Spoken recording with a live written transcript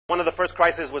One of the first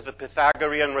crises was the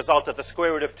Pythagorean result that the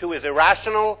square root of 2 is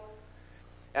irrational.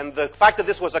 And the fact that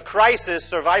this was a crisis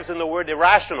survives in the word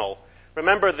irrational.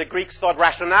 Remember, the Greeks thought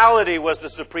rationality was the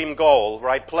supreme goal,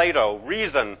 right? Plato,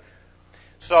 reason.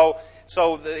 So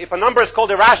if a number is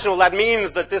called irrational, that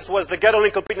means that this was the Gödel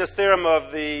incompleteness theorem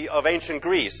of ancient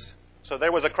Greece. So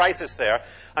there was a crisis there.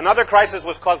 Another crisis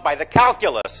was caused by the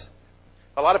calculus.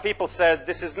 A lot of people said,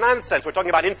 this is nonsense. We're talking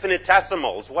about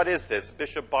infinitesimals. What is this?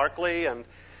 Bishop Berkeley and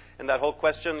that whole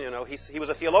question, you know, he was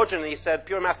a theologian, and he said,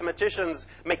 pure mathematicians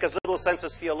make as little sense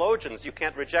as theologians. You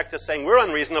can't reject us saying we're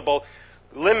unreasonable.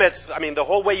 Limits, I mean, the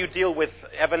whole way you deal with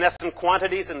evanescent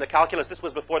quantities in the calculus, this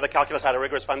was before the calculus had a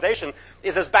rigorous foundation,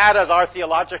 is as bad as our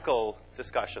theological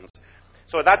discussions.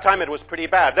 So at that time, it was pretty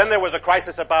bad. Then there was a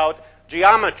crisis about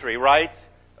geometry, right?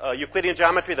 Euclidean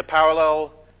geometry, the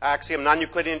parallel axiom,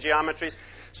 non-Euclidean geometries.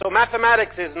 So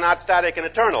mathematics is not static and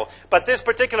eternal. But this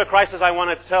particular crisis I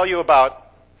want to tell you about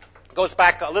goes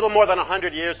back a little more than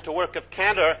 100 years to work of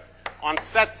Cantor on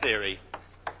set theory.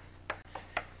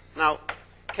 Now,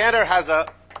 Cantor has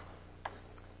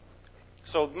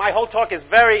so my whole talk is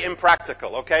very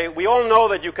impractical, okay? We all know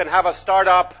that you can have a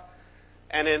startup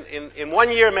and in 1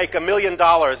 year make $1 million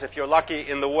if you're lucky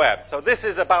in the web. So this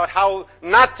is about how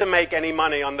not to make any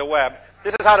money on the web.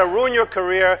 This is how to ruin your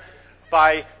career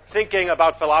by thinking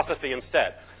about philosophy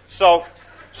instead. So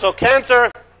Cantor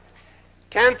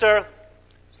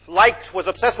was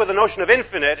obsessed with the notion of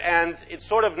infinite, and it's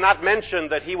sort of not mentioned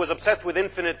that he was obsessed with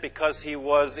infinite because he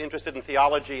was interested in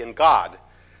theology and God,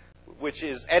 which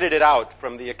is edited out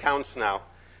from the accounts now.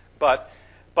 But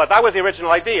that was the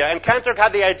original idea. And Cantor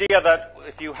had the idea that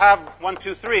if you have 1,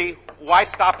 2, 3, why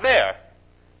stop there?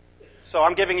 So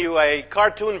I'm giving you a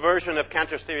cartoon version of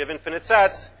Cantor's theory of infinite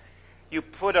sets. You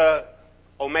put a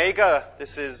omega,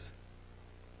 this is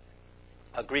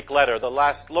a Greek letter, the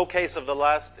last low case of the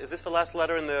last, is this the last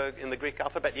letter in the Greek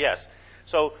alphabet? Yes.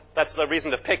 So that's the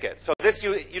reason to pick it. So this,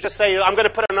 you just say, I'm going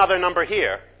to put another number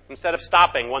here instead of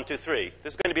stopping 1, 2, 3.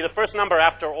 This is going to be the first number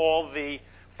after all the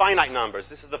finite numbers.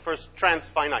 This is the first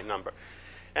trans-finite number.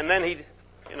 And then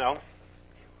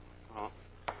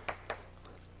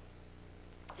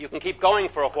you can keep going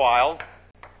for a while.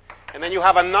 And then you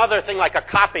have another thing like a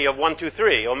copy of 1, 2,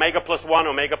 3. Omega plus 1,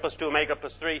 omega plus 2, omega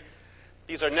plus 3.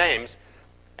 These are names.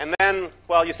 And then,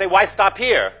 well, you say, why stop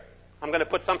here? I'm going to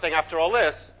put something after all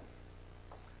this.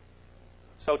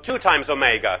 So 2 times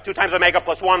omega. 2 times omega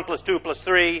plus 1 plus 2 plus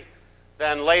 3.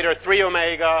 Then later 3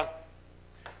 omega,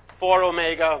 4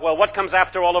 omega. Well, what comes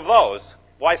after all of those?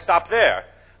 Why stop there?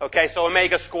 Okay, so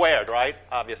omega squared, right?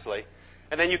 Obviously.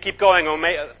 And then you keep going.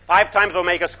 5 times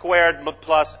omega squared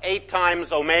plus 8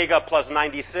 times omega plus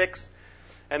 96.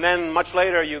 And then much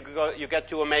later you get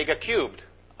to omega cubed,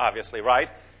 obviously, right?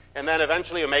 And then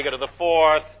eventually omega to the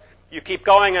 4th. You keep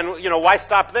going, and why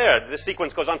stop there? The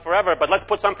sequence goes on forever, but let's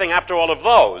put something after all of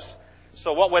those.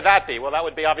 So what would that be? Well, that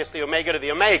would be obviously omega to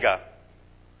the omega.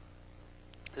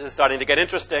 This is starting to get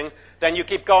interesting. Then you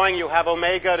keep going, you have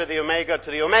omega to the omega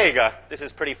to the omega. This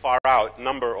is pretty far out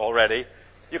number already.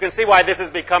 You can see why this is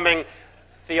becoming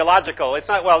theological. It's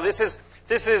not, well, this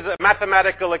is a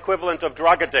mathematical equivalent of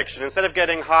drug addiction. Instead of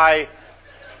getting high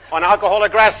on alcohol or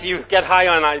grass, you get high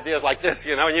on ideas like this,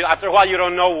 and after a while you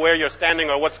don't know where you're standing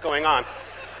or what's going on.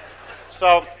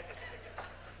 So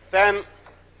then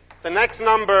the next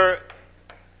number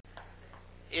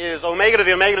is omega to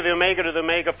the omega to the omega to the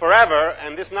omega forever,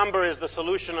 and this number is the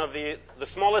solution of the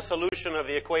smallest solution of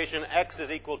the equation x is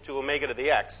equal to omega to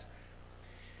the x.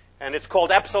 And it's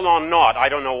called epsilon naught. I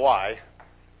don't know why.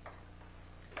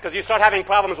 Because you start having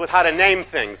problems with how to name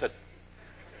things.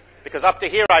 Because up to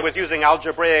here I was using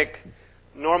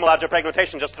normal algebraic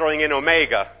notation, just throwing in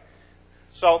omega.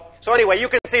 So anyway, you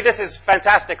can see this is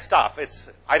fantastic stuff.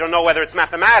 I don't know whether it's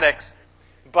mathematics,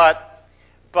 but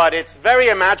it's very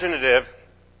imaginative.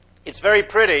 It's very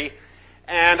pretty.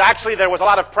 And actually there was a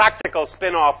lot of practical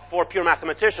spin-off for pure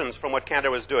mathematicians from what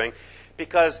Cantor was doing.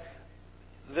 Because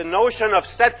the notion of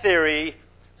set theory,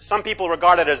 some people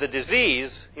regard it as a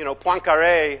disease.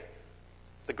 Poincaré,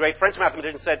 the great French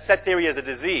mathematician, said set theory is a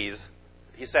disease.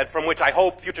 He said, from which I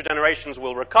hope future generations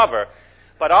will recover.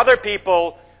 But other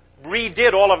people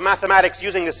redid all of mathematics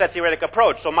using the set theoretic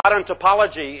approach. So modern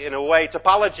topology, in a way,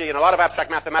 topology in a lot of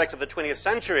abstract mathematics of the 20th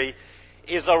century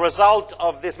is a result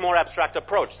of this more abstract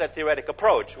approach, set theoretic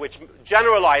approach, which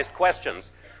generalized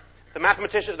questions. The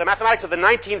mathematics of the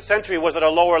 19th century was at a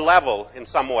lower level in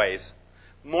some ways,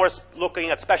 more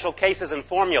looking at special cases and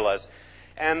formulas.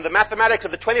 And the mathematics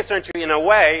of the 20th century, in a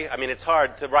way, I mean, it's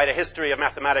hard to write a history of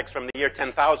mathematics from the year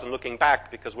 10,000 looking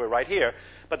back because we're right here.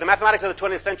 But the mathematics of the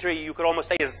 20th century, you could almost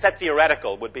say, is set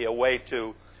theoretical, would be a way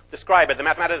to describe it. The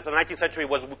mathematics of the 19th century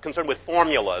was concerned with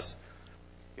formulas,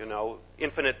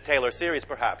 infinite Taylor series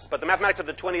perhaps. But the mathematics of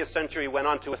the 20th century went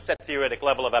on to a set theoretic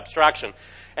level of abstraction.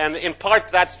 And in part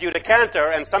that's due to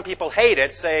Cantor, and some people hate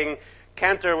it, saying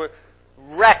Cantor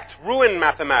ruined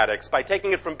mathematics by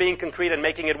taking it from being concrete and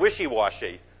making it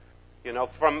wishy-washy.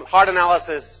 From hard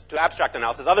analysis to abstract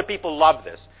analysis. Other people love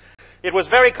this. It was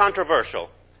very controversial.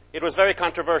 It was very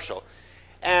controversial.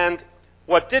 And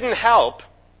what didn't help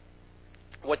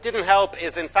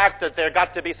is, in fact, that there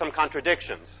got to be some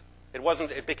contradictions.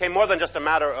 It became more than just a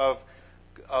matter of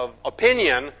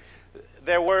opinion.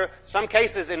 There were some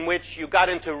cases in which you got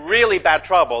into really bad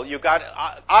trouble. You got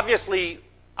obvious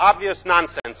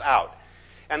nonsense out.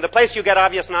 And the place you get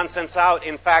obvious nonsense out,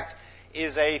 in fact,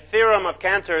 is a theorem of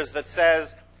Cantor's that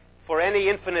says for any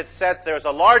infinite set, there's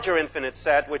a larger infinite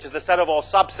set, which is the set of all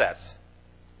subsets,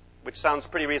 which sounds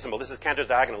pretty reasonable. This is Cantor's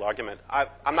diagonal argument. I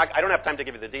don't have time to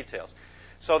give you the details.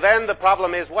 So then the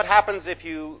problem is, what happens if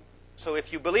you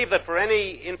believe that for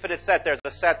any infinite set, there's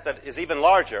a set that is even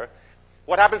larger,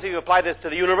 what happens if you apply this to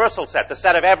the universal set, the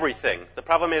set of everything? The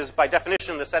problem is, by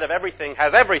definition, the set of everything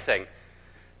has everything.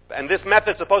 And this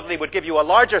method supposedly would give you a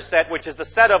larger set, which is the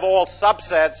set of all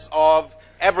subsets of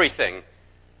everything.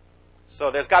 So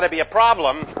there's got to be a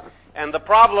problem. And the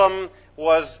problem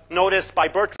was noticed by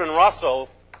Bertrand Russell.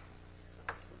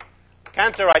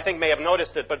 Cantor, I think, may have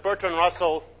noticed it, but Bertrand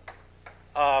Russell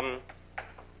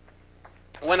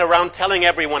went around telling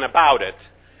everyone about it,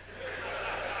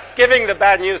 giving the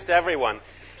bad news to everyone.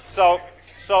 So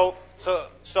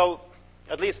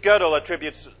at least Gödel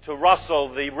attributes to Russell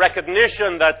the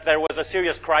recognition that there was a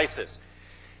serious crisis.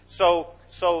 So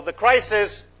the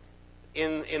crisis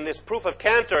in this proof of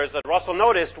Cantor's that Russell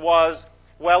noticed was,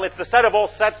 well, it's the set of all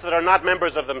sets that are not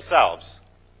members of themselves.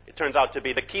 It turns out to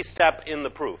be the key step in the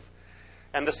proof.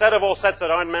 And the set of all sets that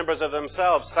aren't members of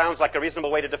themselves sounds like a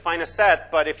reasonable way to define a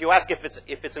set, but if you ask if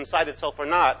it's inside itself or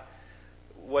not,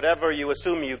 whatever you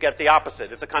assume, you get the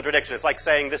opposite. It's a contradiction. It's like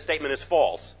saying this statement is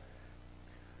false.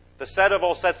 The set of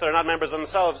all sets that are not members of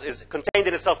themselves is contained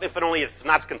in itself if and only if it's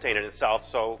not contained in itself.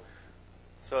 So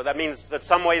that means that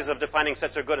some ways of defining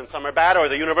sets are good and some are bad, or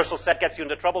the universal set gets you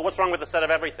into trouble. What's wrong with the set of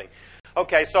everything?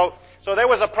 Okay, so there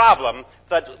was a problem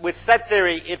that with set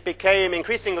theory it became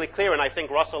increasingly clear, and I think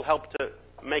Russell helped to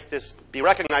make this be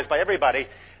recognized by everybody,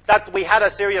 that we had a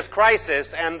serious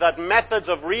crisis and that methods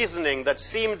of reasoning that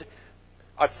seemed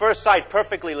at first sight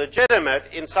perfectly legitimate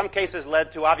in some cases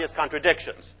led to obvious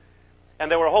contradictions.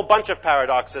 And there were a whole bunch of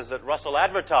paradoxes that Russell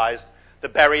advertised. The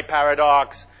Berry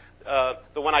paradox, the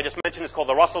one I just mentioned is called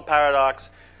the Russell paradox.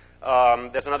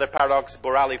 There's another paradox,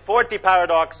 Borali-Forti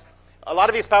paradox. A lot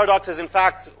of these paradoxes, in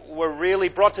fact, were really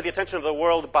brought to the attention of the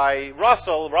world by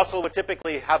Russell. Russell would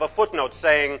typically have a footnote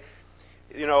saying,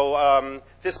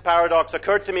 this paradox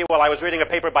occurred to me while I was reading a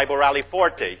paper by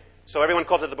Borali-Forti. So everyone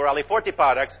calls it the Borali-Forti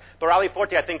paradox.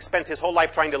 Borali-Forti, I think, spent his whole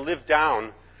life trying to live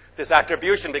down this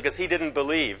attribution because he didn't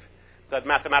believe that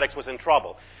mathematics was in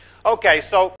trouble. Okay,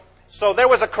 so there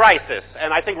was a crisis,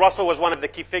 and I think Russell was one of the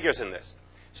key figures in this.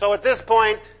 So at this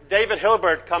point, David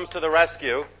Hilbert comes to the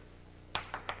rescue.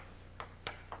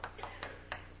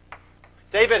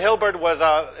 David Hilbert was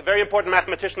a very important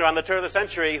mathematician around the turn of the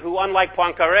century who, unlike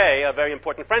Poincaré, a very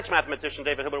important French mathematician,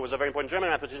 David Hilbert was a very important German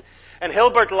mathematician, and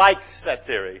Hilbert liked set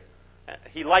theory.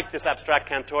 He liked this abstract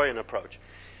Cantorian approach.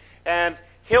 And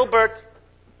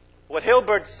what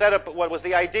Hilbert set up, what was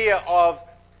the idea of,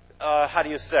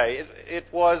 it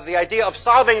was the idea of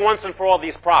solving once and for all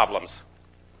these problems.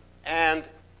 And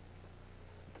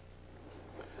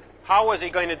how was he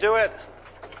going to do it?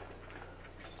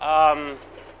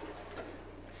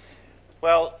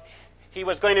 Well, he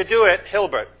was going to do it,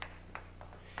 Hilbert.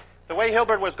 The way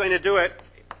Hilbert was going to do it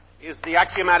is the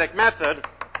axiomatic method.